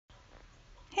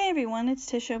Hey everyone,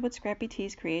 it's Tisha with Scrappy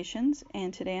Tees Creations,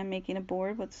 and today I'm making a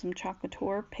board with some Chalk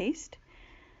Couture paste.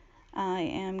 I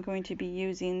am going to be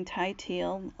using Thai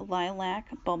Teal, Lilac,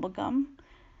 Bubblegum,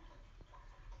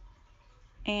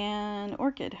 and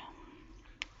Orchid.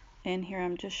 And here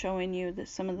I'm just showing you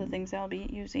some of the things I'll be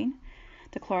using.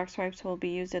 The Clorox wipes will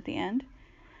be used at the end.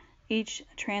 Each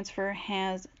transfer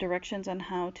has directions on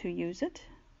how to use it.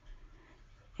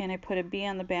 And I put a B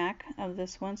on the back of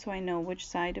this one so I know which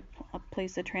side to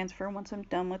place the transfer once I'm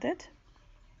done with it.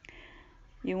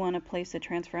 You want to place the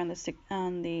transfer on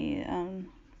the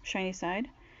shiny side,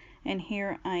 and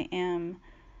here I am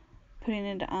putting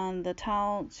it on the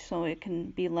towel so it can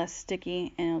be less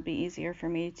sticky and it'll be easier for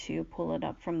me to pull it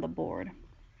up from the board.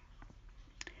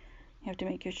 You have to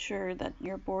make sure that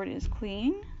your board is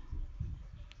clean,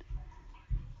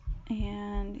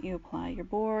 and you apply your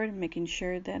board, making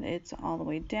sure that it's all the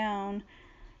way down,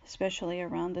 especially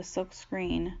around the silk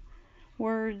screen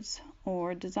words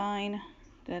or design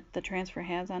that the transfer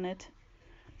has on it.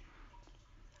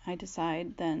 I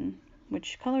decide then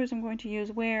which colors I'm going to use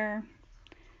where,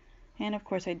 and of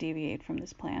course I deviate from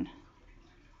this plan.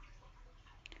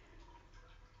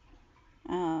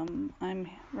 I'm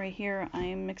right here,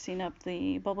 I'm mixing up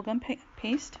the bubblegum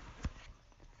paste,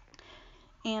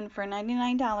 and for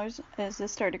 $99 is the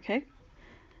starter kit.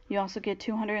 You also get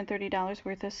 $230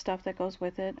 worth of stuff that goes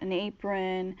with it: an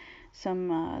apron,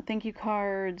 some thank you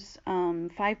cards, 5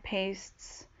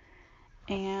 pastes,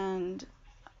 and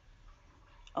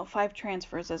 5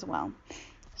 transfers as well.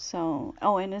 So,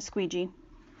 and a squeegee.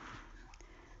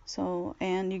 So,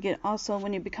 and you get also,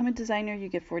 when you become a designer, you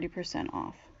get 40%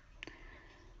 off.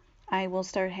 I will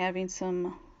start having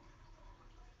some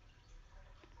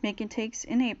make and takes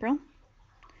in April,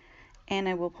 and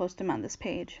I will post them on this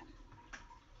page.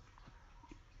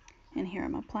 And here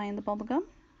I'm applying the bubble gum.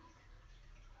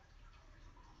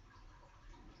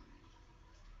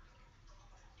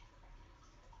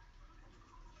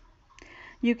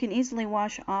 You can easily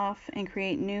wash off and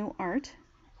create new art,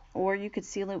 or you could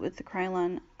seal it with the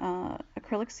Krylon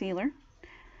acrylic sealer.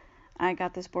 I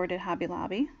got this board at Hobby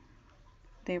Lobby.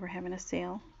 They were having a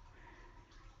sale.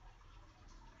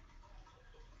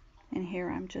 And here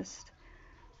I'm just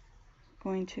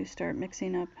going to start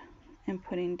mixing up and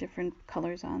putting different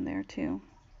colors on there too.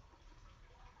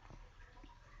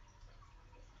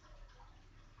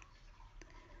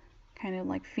 Kind of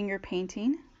like finger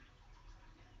painting.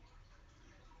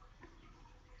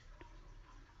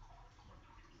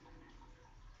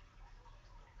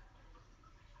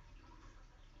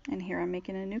 And here I'm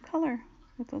making a new color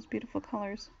with those beautiful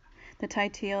colors. The Thai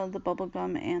Teal, the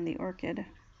Bubblegum, and the Orchid.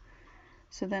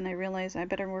 So then I realized I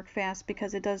better work fast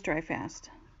because it does dry fast.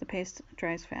 The paste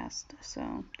dries fast.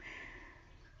 So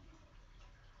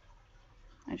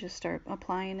I just start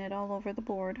applying it all over the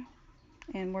board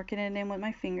and working it in with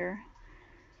my finger,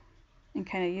 and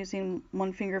kind of using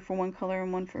one finger for one color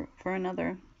and one for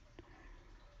another,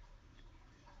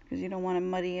 because you don't want to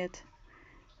muddy it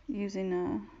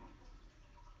using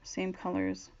same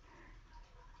colors.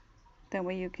 That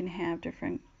way you can have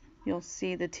different, you'll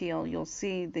see the teal, you'll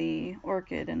see the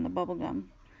orchid and the bubblegum.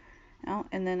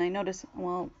 And then I noticed,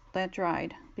 well, that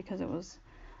dried because it was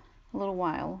a little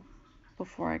while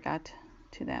before I got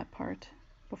to that part,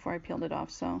 before I peeled it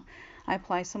off. So I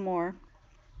apply some more,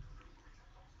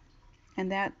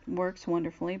 and that works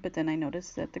wonderfully. But then I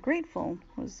noticed that the Grateful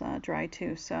was dry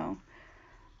too, so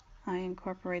I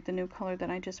incorporate the new color that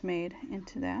I just made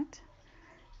into that,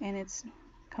 and it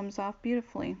comes off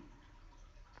beautifully.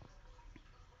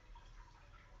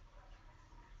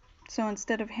 So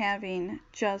instead of having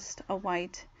just a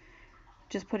white,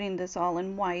 just putting this all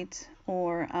in white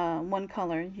or one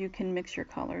color, you can mix your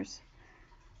colors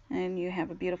and you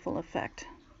have a beautiful effect.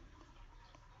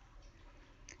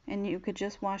 And you could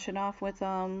just wash it off with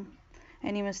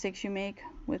any mistakes you make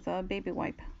with a baby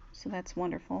wipe. So that's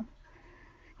wonderful.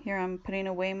 Here I'm putting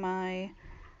away my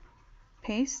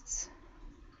pastes.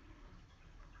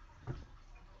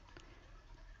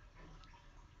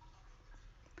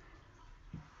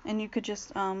 And you could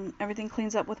just, everything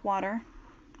cleans up with water,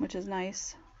 which is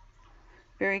nice.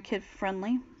 Very kid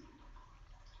friendly.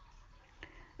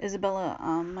 Isabella,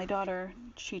 my daughter,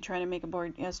 she tried to make a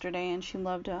board yesterday, and she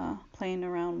loved playing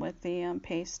around with the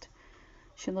paste.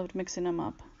 She loved mixing them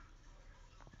up.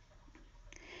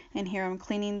 And here I'm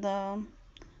cleaning the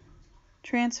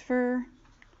transfer.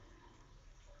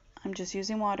 I'm just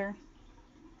using water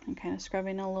and kind of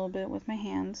scrubbing a little bit with my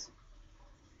hands.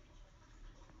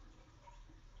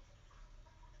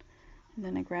 And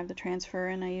then I grab the transfer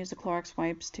and I use the Clorox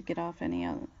wipes to get off any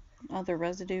other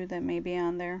residue that may be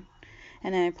on there.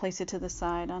 and then I place it to the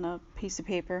side on a piece of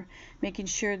paper, making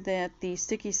sure that the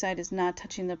sticky side is not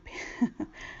touching the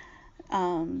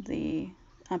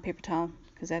paper towel,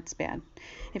 because that's bad.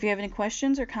 If you have any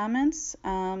questions or comments,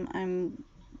 I'm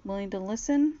willing to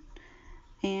listen.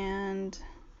 And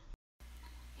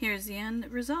here's the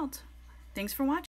end result. Thanks for watching.